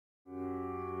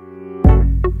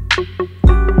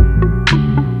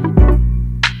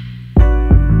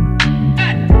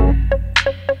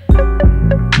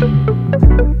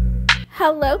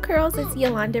Hello curls, it's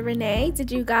Yolanda Renee.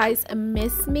 Did you guys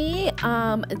miss me?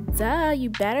 Duh, you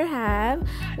better have.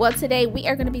 Well, today we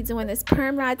are going to be doing this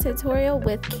perm rod tutorial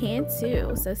with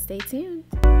Cantu, so stay tuned.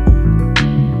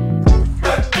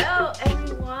 Hello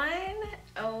everyone.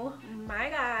 Oh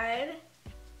my god.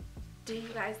 Do you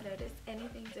guys notice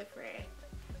anything different?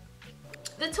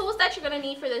 The tools that you're going to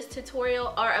need for this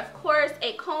tutorial are, of course,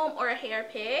 a comb or a hair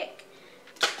pick,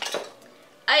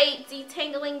 a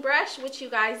detangling brush, which you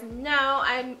guys know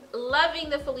I'm loving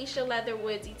the Felicia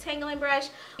Leatherwood detangling brush.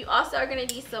 You also are going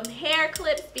to need some hair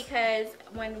clips because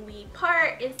when we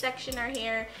part and section our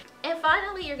hair. And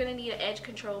finally, you're going to need an edge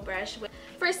control brush.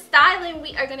 For styling,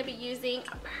 we are going to be using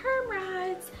perm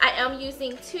rods. I am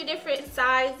using two different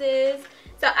sizes,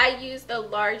 so I use the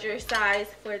larger size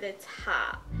for the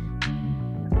top.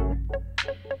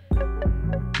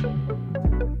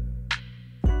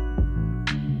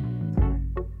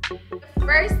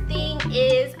 First thing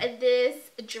is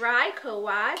this dry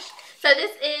co-wash. So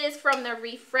this is from the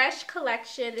Refresh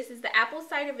collection. This is the apple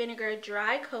cider vinegar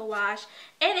dry co-wash,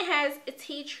 and it has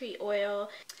tea tree oil.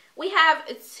 We have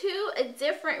two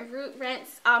different root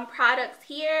rinse products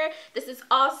here. This is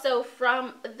also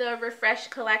from the Refresh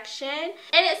collection,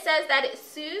 and it says that it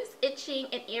soothes itching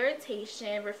and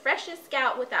irritation, refreshes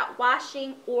scalp without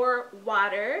washing or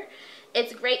water.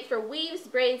 It's great for weaves,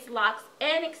 braids, locks,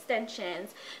 and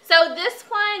extensions. So this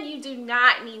one, you do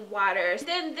not need water.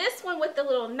 Then this one with the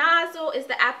little nozzle is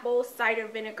the apple cider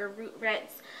vinegar root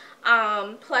rinse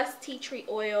plus tea tree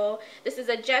oil. This is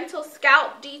a gentle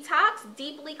scalp detox,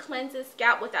 deeply cleanses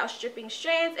scalp without stripping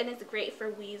strands, and it's great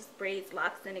for weaves, braids,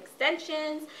 locks, and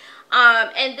extensions.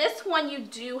 And this one you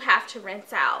do have to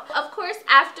rinse out. Of course,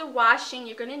 after washing,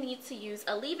 you're going to need to use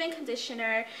a leave-in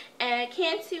conditioner, and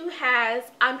Cantu has,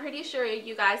 I'm pretty sure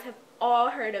you guys have all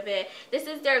heard of it. This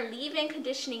is their leave-in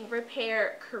conditioning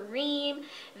repair cream.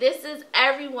 This is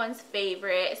everyone's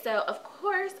favorite, so of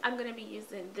course I'm going to be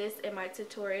using this in my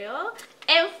tutorial.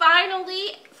 And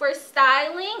finally, for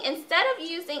styling, instead of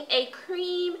using a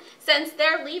cream, since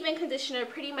their leave-in conditioner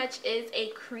pretty much is a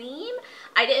cream,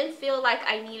 I didn't feel like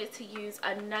I needed to use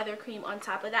another cream on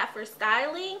top of that for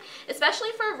styling. Especially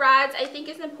for rods, I think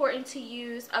it's important to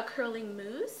use a curling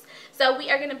mousse. So we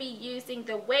are going to be using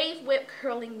the Wave Whip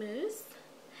curling mousse.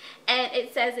 And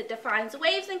it says it defines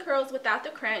waves and curls without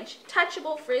the crunch,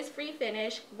 touchable, frizz-free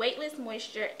finish, weightless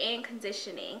moisture, and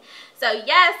conditioning. So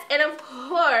yes, and of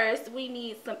course, we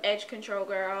need some edge control,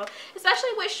 girl. Especially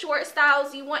with short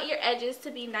styles, you want your edges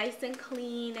to be nice and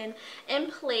clean and in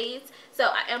place. So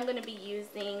I am going to be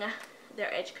using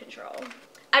their edge control.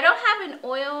 I don't have an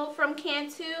oil from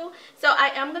Cantu, so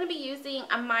I am going to be using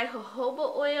my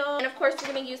jojoba oil. And of course,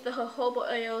 we're going to use the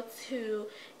jojoba oil to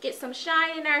get some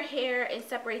shine in our hair and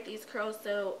separate these curls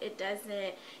so it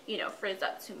doesn't, you know, frizz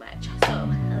up too much. So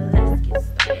let's get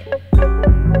started.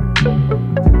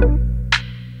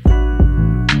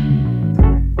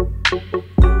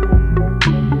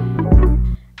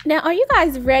 Now, are you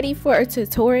guys ready for a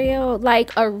tutorial?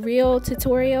 Like a real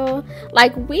tutorial?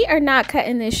 Like, we are not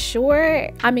cutting this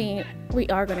short. I mean, we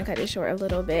are going to cut it short a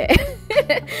little bit.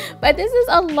 But this is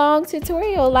a long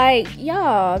tutorial. Like,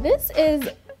 y'all, this is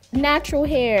natural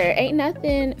hair. Ain't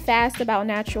nothing fast about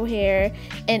natural hair.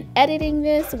 And editing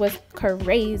this was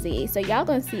crazy. So y'all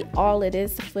gonna see all of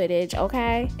this footage,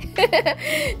 okay?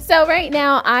 So right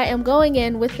now, I am going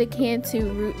in with the Cantu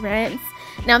root rinse.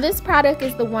 Now this product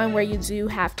is the one where you do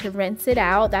have to rinse it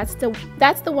out. That's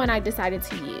the one I decided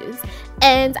to use.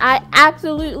 And I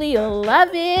absolutely love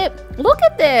it. Look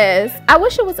at this. I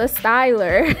wish it was a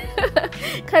styler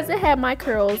because it had my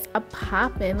curls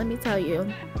a-popping, let me tell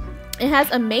you. It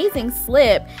has amazing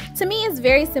slip. To me, it's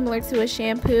very similar to a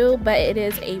shampoo, but it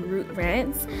is a root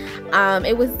rinse.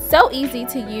 It was so easy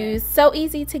to use, so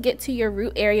easy to get to your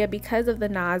root area because of the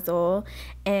nozzle.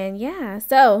 And yeah,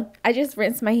 so I just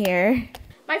rinsed my hair.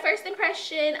 My first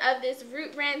impression of this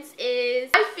root rinse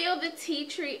is I feel the tea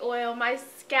tree oil. My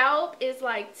scalp is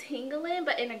like tingling,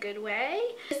 but in a good way.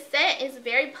 The scent is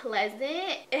very pleasant.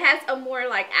 It has a more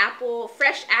like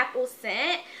fresh apple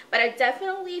scent, but I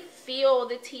definitely feel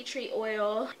the tea tree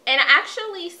oil. And I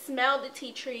actually smell the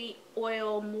tea tree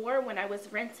oil more when I was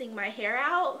rinsing my hair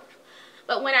out.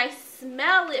 But when I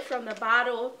smell it from the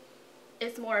bottle,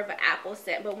 it's more of an apple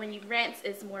scent. But when you rinse,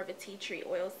 it's more of a tea tree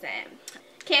oil scent.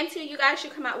 Cantu, you guys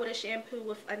should come out with a shampoo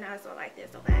with a nozzle like this,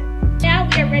 okay? Now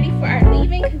we are ready for our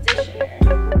leave-in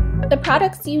conditioner. The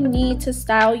products you need to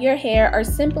style your hair are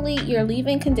simply your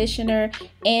leave-in conditioner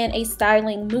and a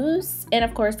styling mousse. And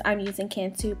of course, I'm using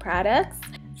Cantu products.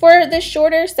 For the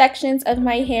shorter sections of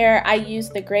my hair, I use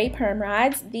the gray perm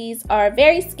rods. These are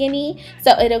very skinny,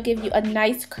 so it'll give you a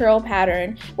nice curl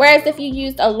pattern. Whereas if you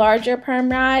used a larger perm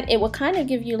rod, it will kind of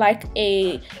give you like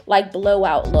a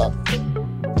blowout look.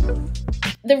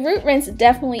 The root rinse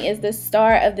definitely is the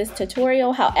star of this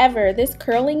tutorial. However, this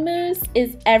curling mousse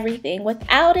is everything.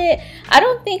 Without it, I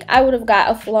don't think I would have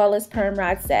got a flawless perm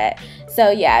rod set.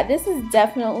 So yeah, this is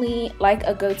definitely like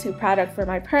a go-to product for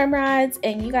my perm rods,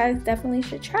 and you guys definitely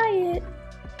should try it.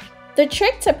 The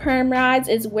trick to perm rods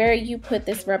is where you put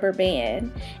this rubber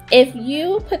band. If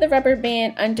you put the rubber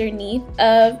band underneath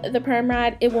of the perm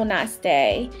rod, it will not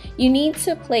stay. You need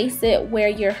to place it where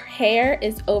your hair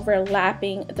is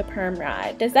overlapping the perm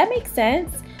rod. Does that make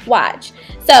sense? Watch.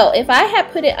 So if I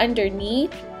had put it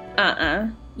underneath,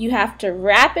 you have to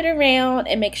wrap it around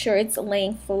and make sure it's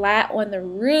laying flat on the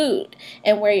root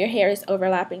and where your hair is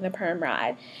overlapping the perm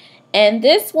rod. And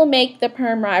this will make the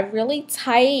perm rod really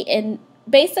tight, and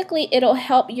basically it'll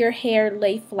help your hair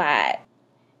lay flat.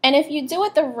 And if you do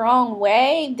it the wrong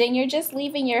way, then you're just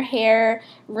leaving your hair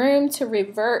room to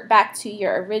revert back to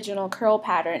your original curl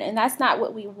pattern, and that's not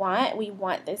what we want. We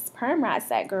want this perm rod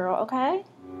set, girl, okay?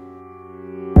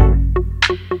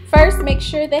 First, make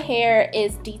sure the hair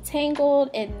is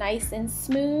detangled and nice and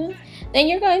smooth. Then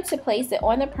you're going to place it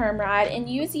on the perm rod and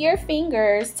use your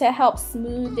fingers to help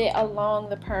smooth it along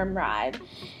the perm rod.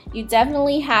 You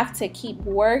definitely have to keep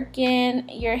working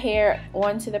your hair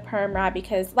onto the perm rod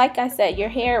because, like I said, your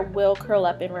hair will curl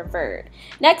up and revert.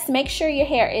 Next, make sure your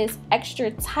hair is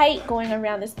extra tight going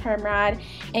around this perm rod.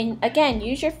 And again,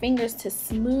 use your fingers to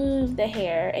smooth the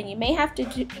hair. And you may have to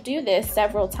do this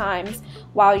several times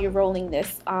while you're rolling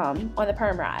this on the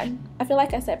perm rod. I feel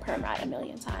like I said perm rod a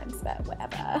million times, but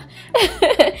whatever.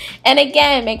 And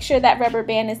again, make sure that rubber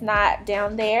band is not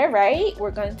down there, right?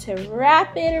 We're going to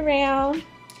wrap it around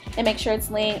and make sure it's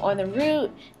laying on the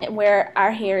root and where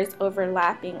our hair is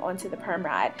overlapping onto the perm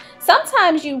rod.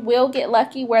 Sometimes you will get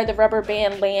lucky where the rubber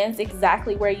band lands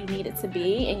exactly where you need it to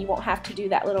be and you won't have to do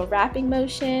that little wrapping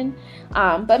motion,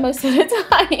 but most of the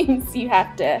times you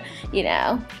have to, you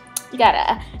know, you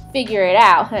gotta figure it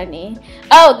out, honey.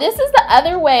 Oh, this is the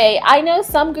other way. I know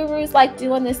some gurus like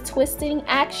doing this twisting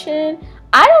action.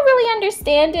 I don't really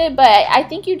understand it, but I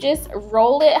think you just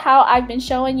roll it how I've been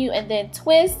showing you and then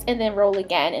twist and then roll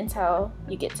again until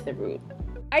you get to the root.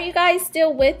 Are you guys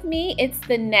still with me? It's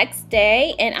the next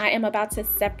day and I am about to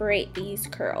separate these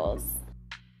curls.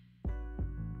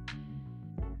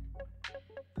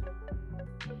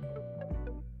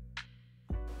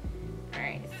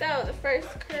 Alright, so the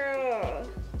first curl.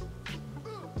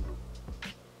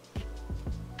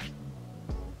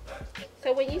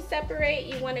 So when you separate,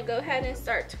 you want to go ahead and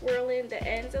start twirling the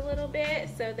ends a little bit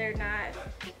so they're not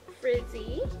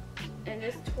frizzy. And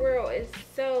this twirl is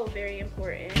so very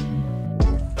important.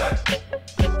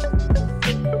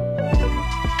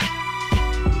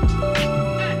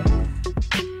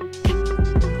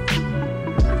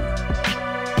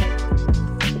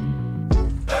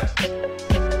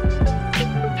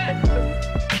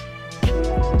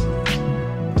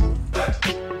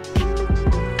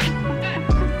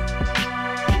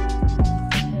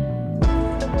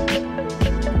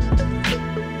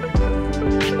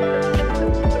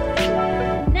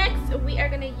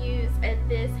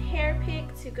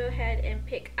 Go ahead and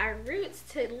pick our roots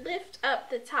to lift up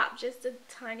the top just a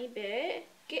tiny bit.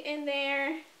 Get in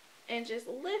there and just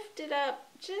lift it up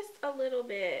just a little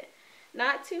bit,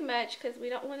 not too much because we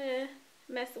don't want to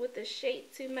mess with the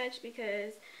shape too much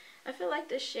because I feel like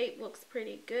the shape looks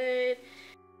pretty good.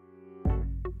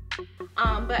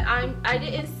 But I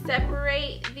didn't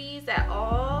separate these at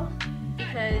all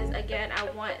because again I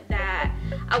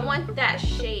want that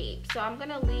shape, so I'm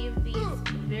gonna leave these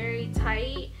very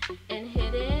tight and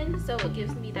hidden so it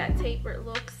gives me that tapered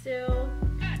look still,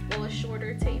 well, a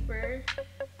shorter taper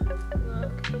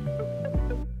look.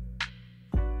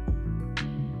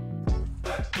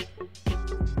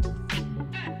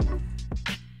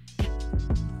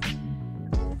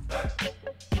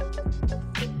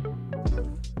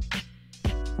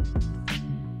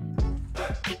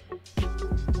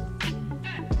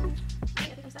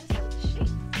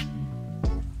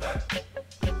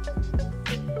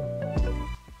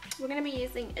 We're going to be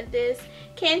using this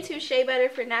Cantu Shea Butter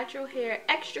for Natural Hair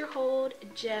Extra Hold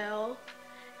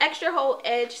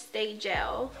Edge Stay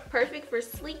Gel. Perfect for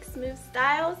sleek, smooth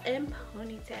styles and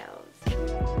ponytails.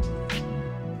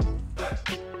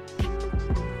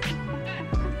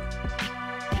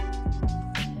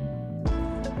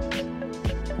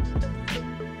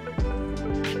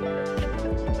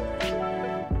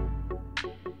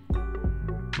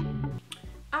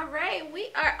 Alright,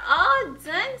 we are all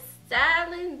done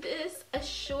styling this a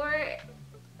short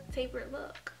tapered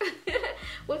look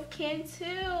with Cantu.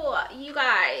 You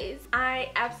guys, I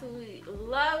absolutely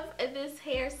love this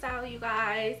hairstyle, you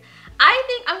guys. I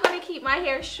think I'm going to keep my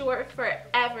hair short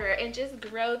forever and just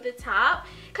grow the top,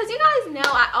 because you guys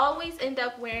know I always end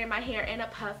up wearing my hair in a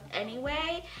puff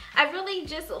anyway. I really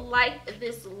just like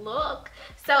this look,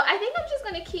 so I think I'm just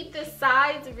going to keep the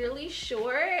sides really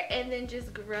short and then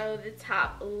just grow the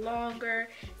top longer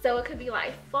so it could be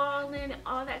like falling and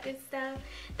all that good stuff.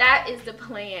 That is the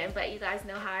plan, but you guys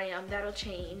know how I am. That'll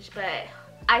change, but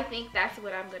I think that's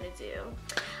what I'm gonna do.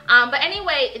 But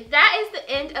anyway, that is the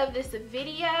end of this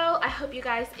video. I hope you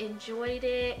guys enjoyed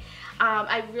it.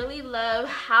 I really love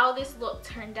how this look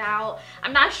turned out.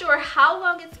 I'm not sure how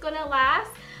long it's gonna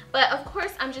last, but of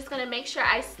course I'm just gonna make sure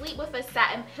I sleep with a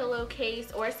satin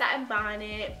pillowcase or a satin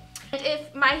bonnet. And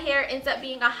if my hair ends up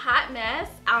being a hot mess,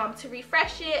 to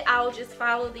refresh it, I'll just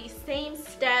follow these same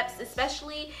steps,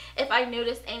 especially if I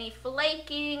notice any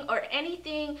flaking or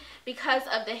anything because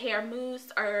of the hair mousse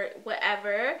or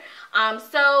whatever.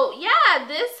 So yeah,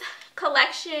 this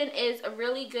collection is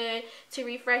really good to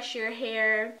refresh your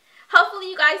hair. Hopefully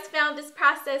you guys found this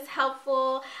process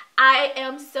helpful. I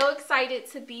am so excited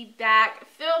to be back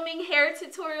filming hair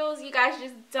tutorials. You guys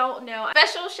just don't know.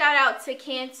 Special shout out to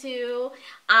Cantu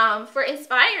for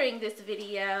inspiring this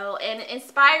video and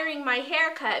inspiring my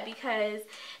haircut, because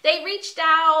they reached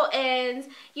out and,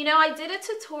 you know, I did a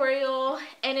tutorial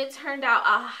and it turned out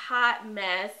a hot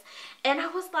mess. And I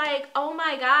was like, oh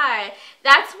my God,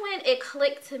 that's when it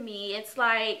clicked to me. It's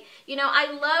like, you know,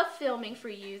 I love filming for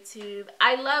YouTube.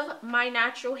 I love my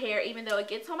natural hair, even though it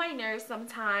gets on my nerves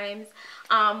sometimes.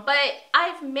 But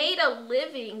I've made a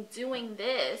living doing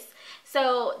this.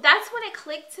 So that's when it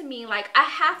clicked to me, like, I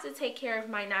have to take care of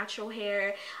my natural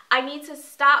hair. I need to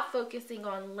stop focusing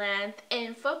on length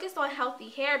and focus on healthy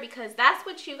hair, because that's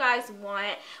what you guys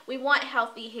want. We want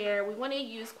healthy hair. We want to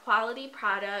use quality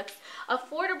products,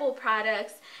 affordable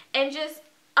products, and just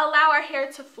allow our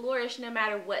hair to flourish no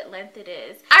matter what length it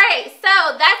is. Alright,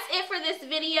 so that's it for this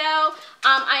video.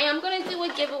 I am going to do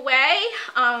a giveaway.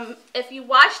 If you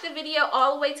watch the video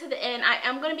all the way to the end, I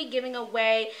am going to be giving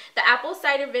away the apple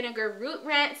cider vinegar root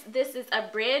rinse. This is a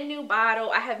brand new bottle.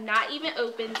 I have not even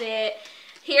opened it.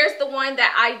 Here's the one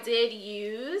that I did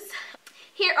use.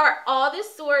 Here are all the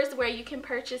stores where you can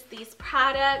purchase these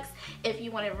products if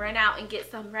you want to run out and get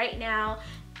some right now.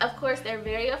 Of course, they're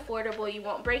very affordable. You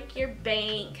won't break your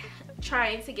bank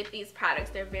trying to get these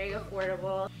products. They're very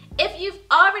affordable. If you've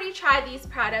already tried these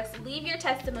products, leave your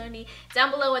testimony down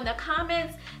below in the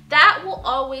comments. That will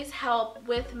always help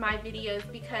with my videos,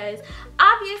 because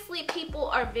obviously people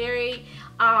are very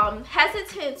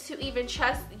hesitant to even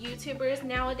trust YouTubers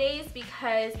nowadays,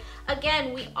 because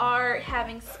again, we are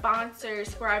having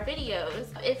sponsors for our videos.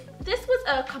 If this was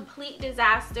a complete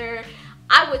disaster,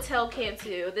 I would tell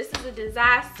Cantu, this is a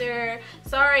disaster.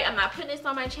 Sorry, I'm not putting this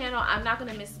on my channel. I'm not going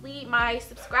to mislead my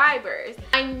subscribers.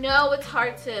 I know it's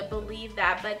hard to believe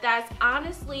that, but that's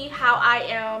honestly how I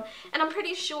am. And I'm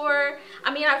pretty sure,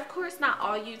 I mean, of course not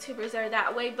all YouTubers are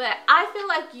that way, but I feel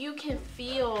like you can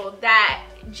feel that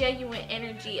genuine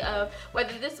energy of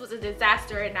whether this was a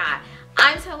disaster or not.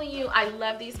 I'm telling you, I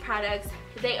love these products.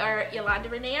 They are Yolanda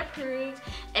Renee approved,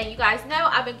 and you guys know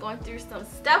I've been going through some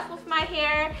stuff with my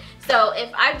hair. So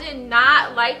if I did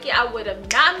not like it, I would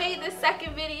have not made this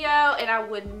second video, and I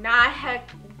would not have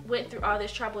went through all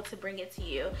this trouble to bring it to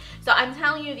you. So I'm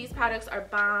telling you, these products are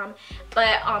bomb.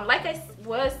 But like I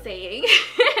was saying,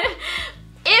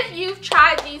 if you've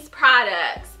tried these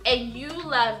products and you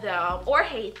love them or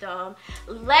hate them,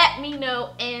 let me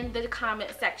know in the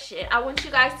comment section. I want you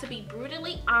guys to be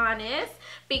brutally honest,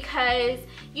 because,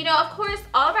 you know, of course,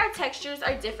 all of our textures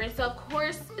are different. So, of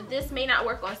course, this may not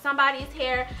work on somebody's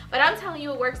hair, but I'm telling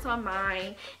you it works on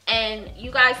mine. And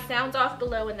you guys sound off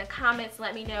below in the comments.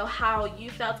 Let me know how you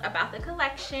felt about the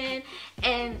collection,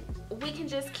 and we can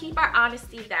just keep our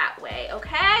honesty that way,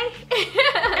 okay?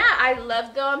 Yeah, I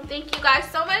love them. Thank you guys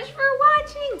so much for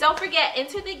watching. Don't forget,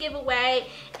 enter the giveaway,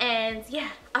 and yeah,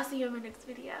 I'll see you in my next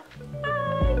video. Bye.